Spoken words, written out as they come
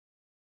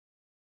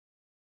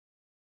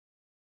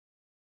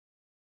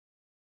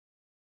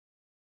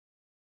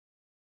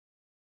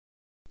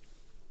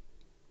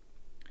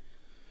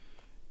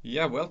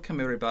Yeah, welcome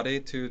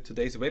everybody to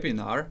today's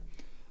webinar.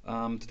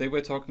 Today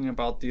we're talking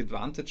about the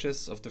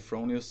advantages of the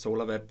Fronius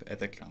Solar.web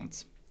at a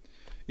glance.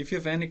 If you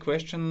have any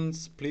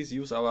questions, please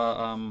use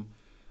our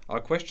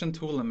question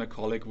tool and my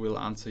colleague will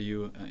answer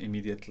you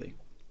immediately.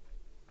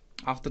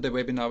 After the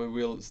webinar, we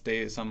will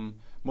stay some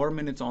more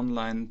minutes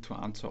online to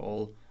answer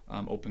all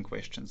open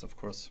questions, of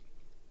course.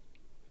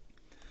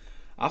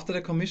 After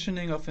the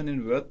commissioning of an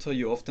inverter,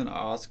 you often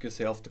ask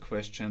yourself the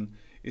question,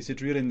 is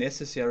it really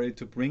necessary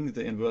to bring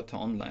the inverter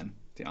online?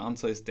 The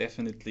answer is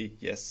definitely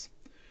yes.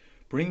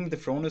 Bringing the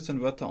Fronius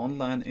inverter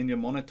online in your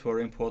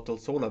monitoring portal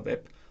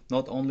Solar.web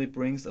not only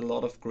brings a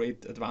lot of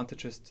great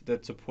advantages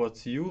that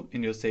supports you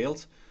in your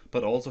sales,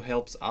 but also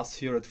helps us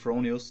here at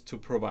Fronius to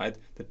provide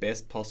the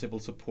best possible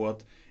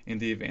support in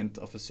the event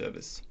of a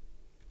service.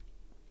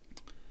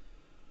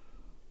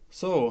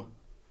 So,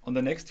 on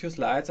the next few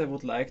slides, I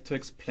would like to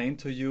explain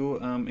to you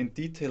in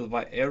detail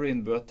why every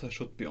inverter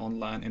should be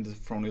online in the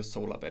Fronius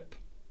Solar.web.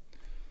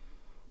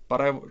 But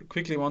I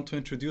quickly want to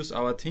introduce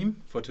our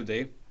team for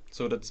today.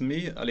 So that's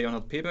me,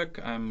 Leonhard Peberg.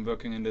 I'm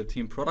working in the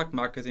team product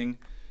marketing,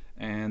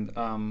 and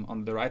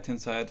on the right hand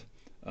side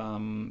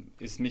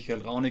is Michael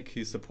Raunig.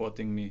 He's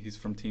supporting me. He's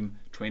from team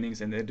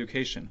trainings and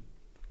education.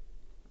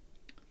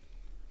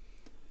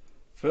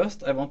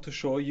 First, I want to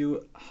show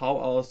you how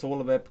our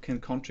Solar.web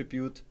can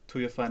contribute to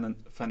your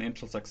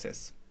financial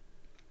success.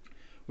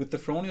 With the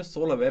Fronius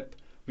Solar.web,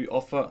 we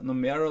offer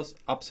numerous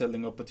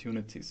upselling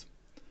opportunities.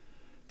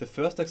 The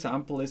first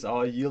example is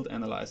our yield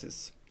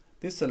analysis.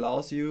 This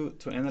allows you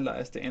to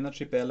analyze the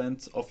energy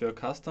balance of your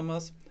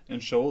customers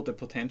and show the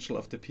potential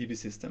of the PV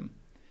system.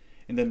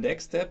 In the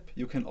next step,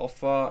 you can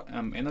offer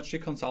energy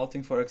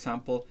consulting, for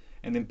example,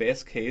 and in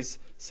best case,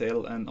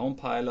 sell an own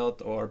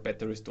pilot or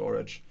battery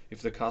storage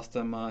if the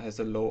customer has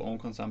a low own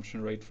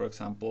consumption rate, for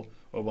example,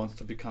 or wants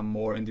to become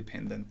more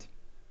independent.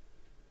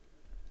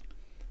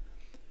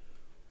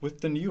 With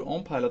the new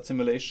own pilot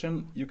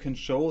simulation, you can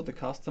show the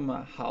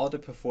customer how the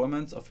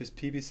performance of his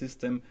PV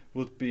system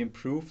would be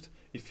improved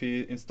if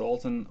he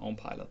installs an own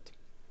pilot.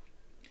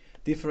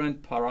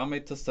 Different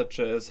parameters such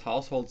as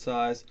household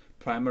size,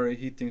 primary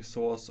heating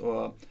source,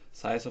 or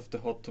size of the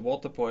hot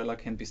water boiler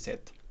can be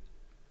set.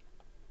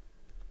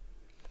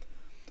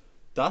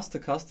 Thus, the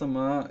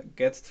customer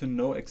gets to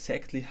know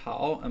exactly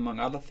how, among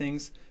other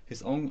things,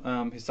 his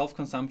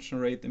self-consumption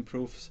rate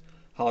improves,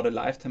 how the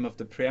lifetime of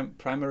the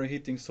primary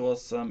heating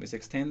source is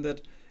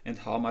extended, and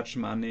how much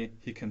money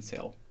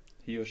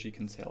he or she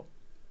can sell.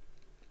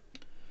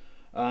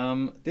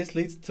 This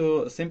leads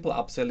to simple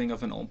upselling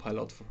of an own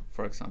pilot,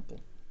 for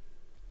example.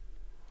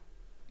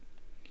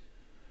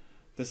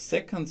 The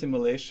second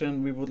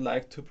simulation we would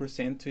like to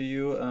present to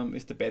you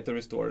is the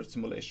battery storage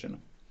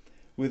simulation.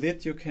 With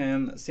it, you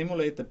can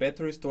simulate the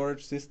battery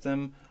storage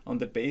system on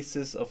the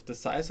basis of the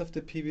size of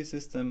the PV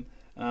system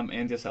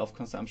and your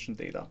self-consumption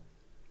data.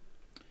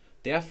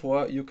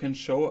 Therefore, you can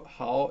show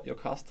your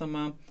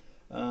customer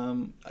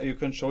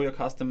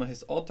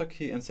his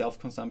autarky and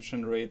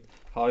self-consumption rate,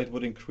 how it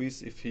would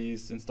increase if he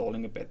is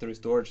installing a battery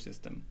storage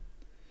system.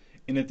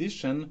 In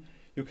addition,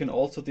 you can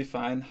also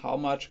define how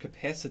much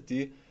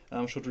capacity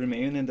should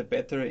remain in the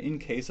battery in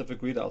case of a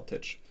grid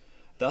outage.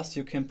 Thus,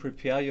 you can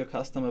prepare your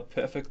customer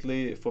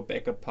perfectly for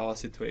backup power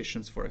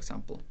situations, for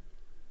example.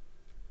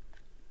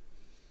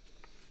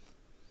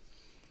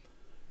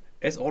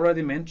 As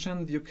already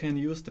mentioned, you can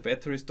use the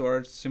battery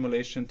storage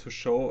simulation to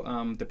show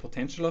the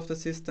potential of the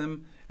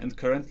system, and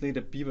currently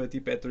the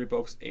BYD battery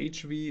box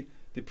HV,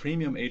 the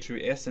premium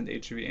HVS and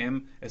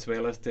HVM, as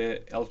well as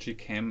the LG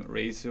Chem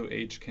Ratio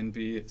H can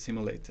be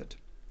simulated.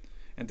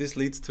 And this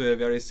leads to a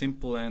very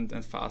simple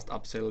and fast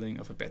upselling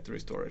of a battery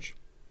storage.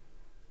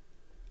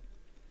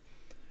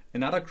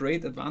 Another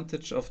great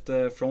advantage of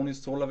the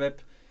Fronius Solar.web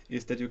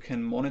is that you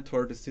can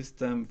monitor the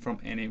system from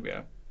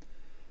anywhere.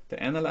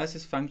 The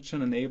analysis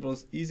function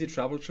enables easy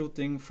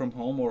troubleshooting from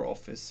home or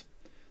office.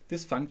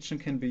 This function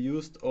can be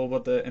used over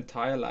the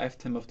entire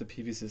lifetime of the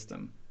PV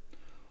system.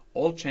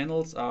 All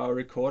channels are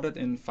recorded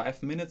in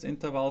 5 minutes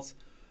intervals,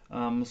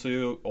 so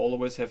you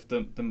always have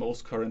the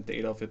most current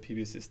data of a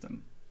PV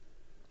system.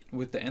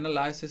 With the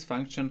analysis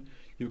function,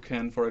 you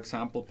can, for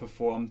example,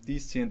 perform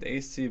DC and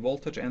AC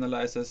voltage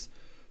analysis,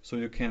 so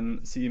you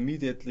can see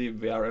immediately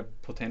where a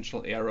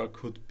potential error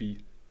could be.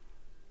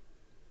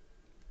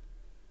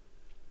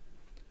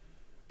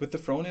 With the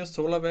Fronius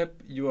Solar.web,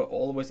 you are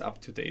always up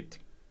to date.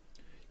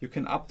 You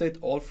can update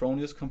all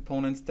Fronius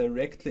components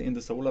directly in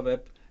the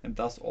Solar.web and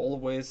thus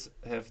always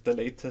have the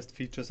latest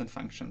features and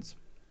functions.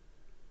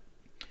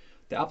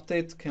 The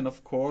update can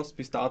of course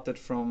be started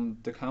from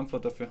the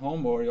comfort of your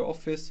home or your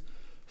office,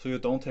 so you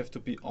don't have to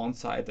be on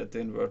site at the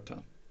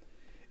inverter.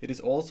 It is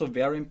also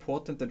very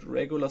important that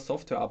regular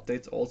software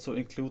updates also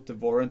include the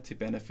warranty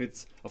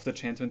benefits of the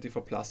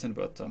Gen24 Plus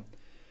inverter.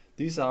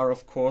 These are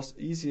of course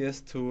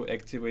easiest to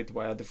activate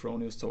via the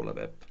Fronius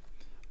Solar.web,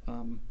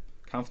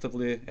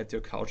 comfortably at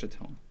your couch at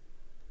home.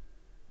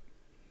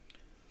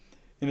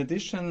 In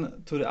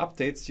addition to the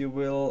updates, you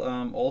will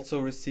also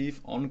receive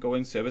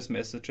ongoing service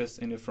messages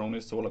in your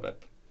Fronius Solar.web.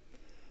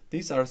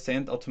 These are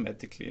sent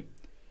automatically.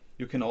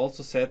 You can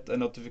also set a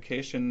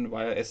notification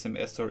via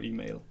SMS or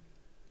email.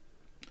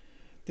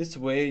 This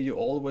way you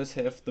always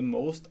have the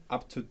most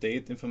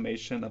up-to-date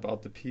information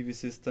about the PV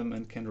system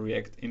and can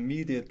react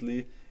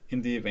immediately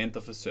in the event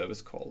of a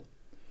service call.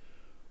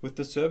 With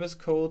the service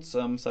codes,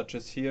 such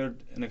as here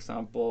an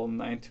example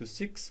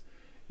 926,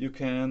 you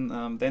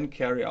can then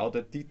carry out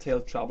a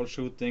detailed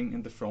troubleshooting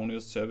in the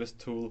Fronius service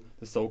tool,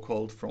 the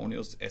so-called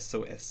Fronius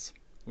SOS,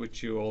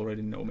 which you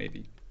already know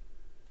maybe.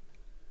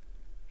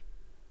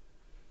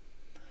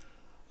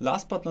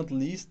 Last but not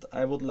least,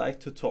 I would like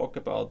to talk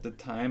about the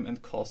time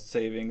and cost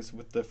savings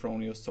with the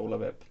Fronius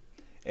Solar.web.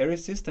 Every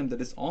system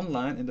that is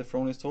online in the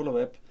Fronius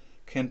Solar.web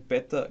can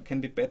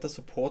be better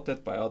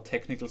supported by our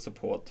technical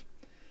support.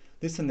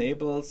 This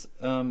enables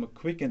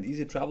quick and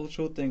easy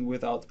troubleshooting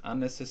without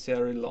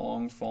unnecessary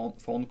long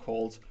phone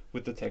calls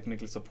with the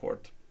technical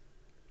support.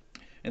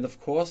 And of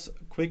course,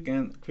 quick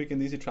and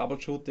easy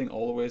troubleshooting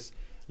always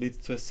leads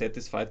to a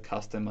satisfied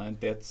customer, and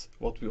that's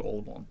what we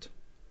all want.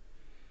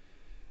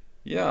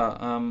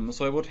 Yeah,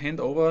 so I would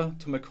hand over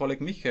to my colleague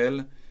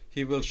Michael.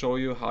 He will show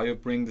you how you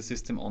bring the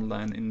system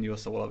online in your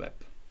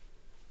Solar.web.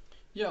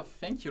 Yeah,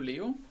 thank you,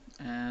 Leo.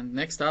 And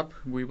next up,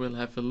 we will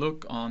have a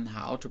look on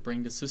how to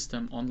bring the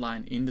system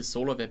online in the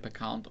Solar.web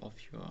account of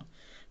your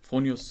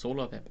Fronius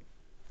Solar.web.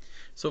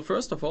 So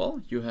first of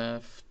all, you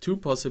have two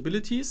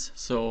possibilities.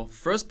 So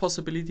first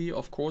possibility,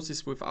 of course,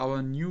 is with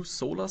our new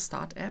Solar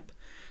Start app.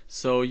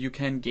 So you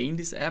can gain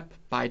this app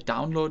by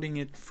downloading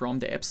it from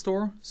the App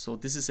Store. So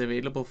this is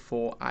available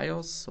for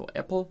iOS, so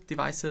Apple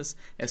devices,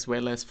 as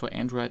well as for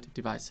Android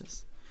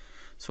devices.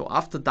 So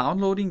after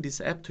downloading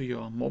this app to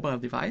your mobile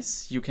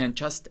device, you can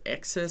just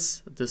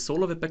access the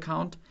Solar.web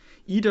account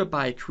either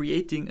by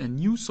creating a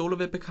new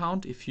Solar.web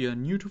account if you are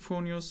new to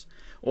Fronius,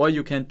 or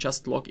you can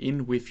just log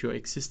in with your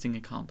existing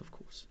account, of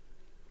course.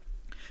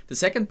 The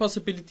second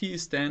possibility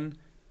is then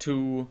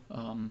to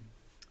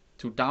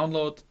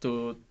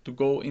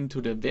go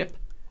into the web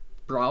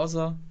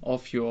browser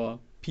of your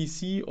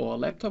PC or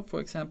laptop, for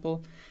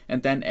example,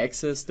 and then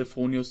access the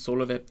Fronius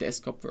Solar.web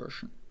desktop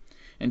version.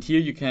 And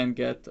here you can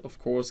get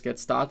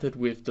started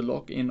with the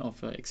login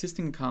of an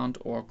existing account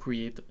or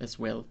create as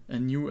well a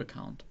new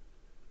account.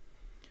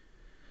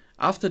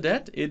 After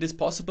that, it is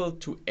possible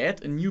to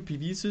add a new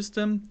PV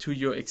system to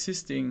your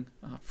existing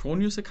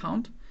Fronius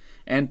account.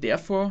 And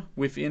therefore,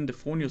 within the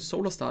Fronius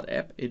Solar Start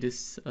app, it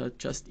is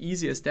just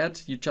easy as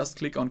that. You just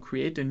click on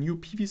create a new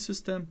PV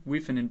system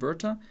with an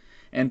inverter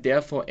and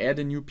therefore add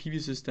a new PV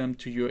system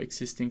to your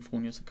existing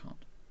Fronius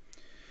account.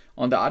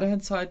 On the other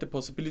hand side, the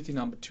possibility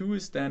number two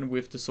is then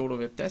with the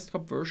Solar.web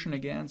desktop version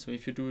again. So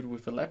if you do it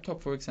with a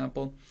laptop, for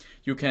example,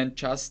 you can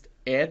just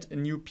add a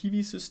new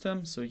PV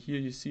system. So here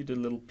you see the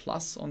little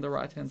plus on the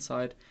right hand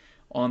side.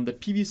 On the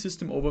PV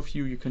system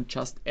overview, you can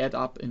just add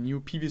up a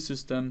new PV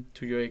system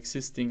to your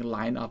existing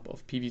lineup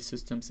of PV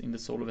systems in the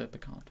Solar.web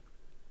account.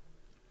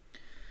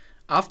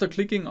 After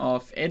clicking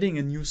of adding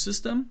a new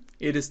system,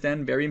 it is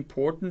then very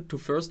important to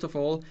first of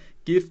all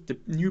give the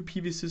new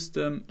PV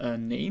system a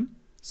name.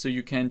 So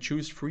you can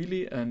choose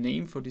freely a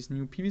name for this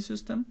new PV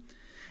system.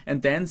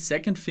 And then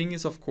second thing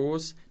is, of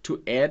course,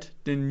 to add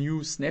the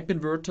new snap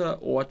inverter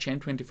or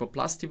Gen24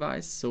 Plus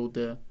device, so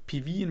the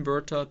PV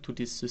inverter, to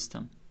this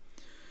system.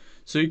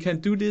 So you can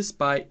do this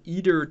by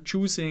either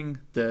choosing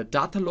the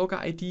data logger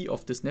ID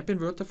of the snap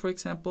inverter, for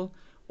example,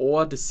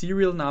 or the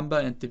serial number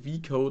and the V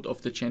code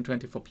of the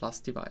Gen24 Plus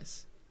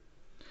device.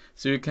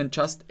 So you can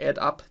just add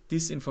up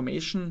this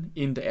information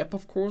in the app,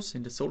 of course,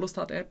 in the Solar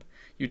Start app.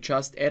 You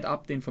just add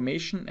up the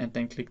information and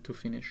then click to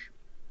finish.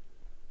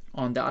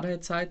 On the other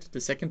hand side,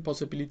 the second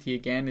possibility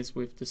again is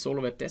with the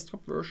Solar.web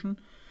desktop version.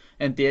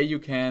 And there you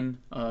can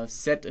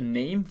set a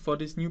name for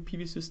this new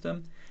PV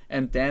system.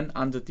 And then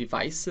under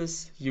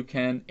devices, you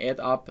can add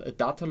up a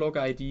data log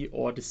ID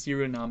or the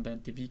serial number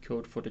and the V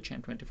code for the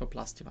Gen24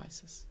 Plus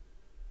devices.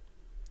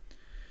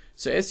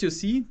 So as you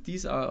see,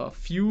 these are a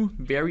few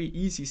very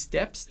easy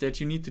steps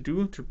that you need to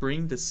do to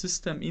bring the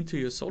system into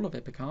your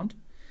Solar.web account.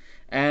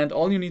 And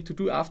all you need to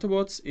do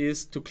afterwards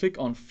is to click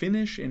on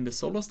Finish in the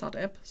Solar Start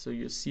app. So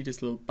you see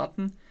this little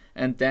button,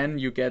 and then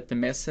you get the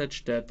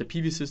message that the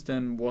PV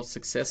system was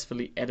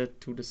successfully added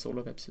to the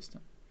Solar.web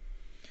system.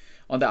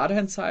 On the other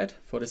hand side,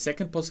 for the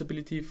second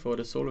possibility, for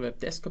the Solar.web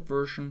desktop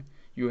version,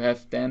 you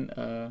have then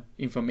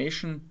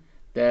information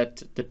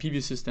that the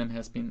PV system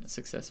has been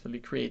successfully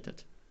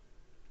created.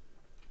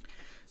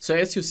 So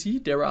as you see,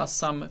 there are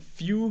some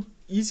few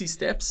easy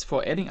steps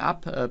for adding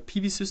up a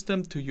PV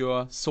system to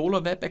your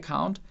Solar.web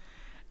account.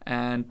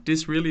 And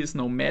this really is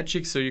no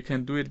magic, so you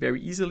can do it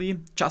very easily.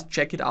 Just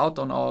check it out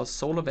on our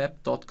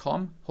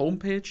solarweb.com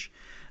homepage.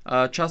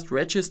 Just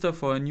register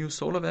for a new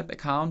Solar.web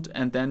account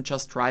and then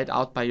just try it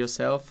out by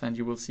yourself, and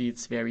you will see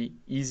it's very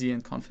easy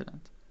and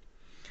confident.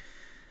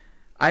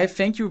 I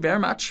thank you very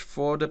much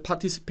for the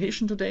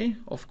participation today.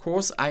 Of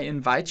course, I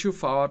invite you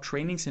for our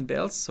trainings in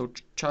Bells, so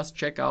just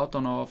check out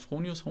on our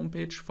Fronius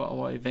homepage for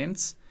our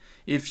events.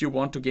 If you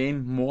want to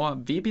gain more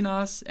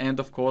webinars, and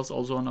of course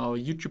also on our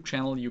YouTube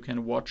channel you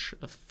can watch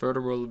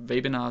further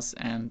webinars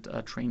and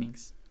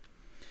trainings.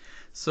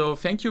 So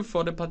thank you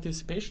for the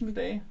participation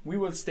today. We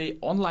will stay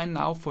online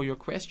now for your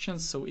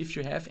questions. So if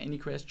you have any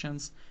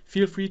questions,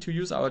 feel free to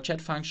use our chat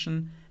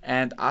function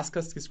and ask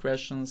us these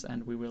questions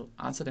and we will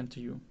answer them to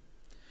you.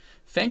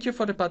 Thank you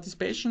for the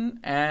participation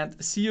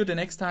and see you the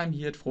next time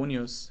here at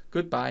Fronius.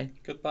 Goodbye.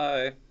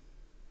 Goodbye.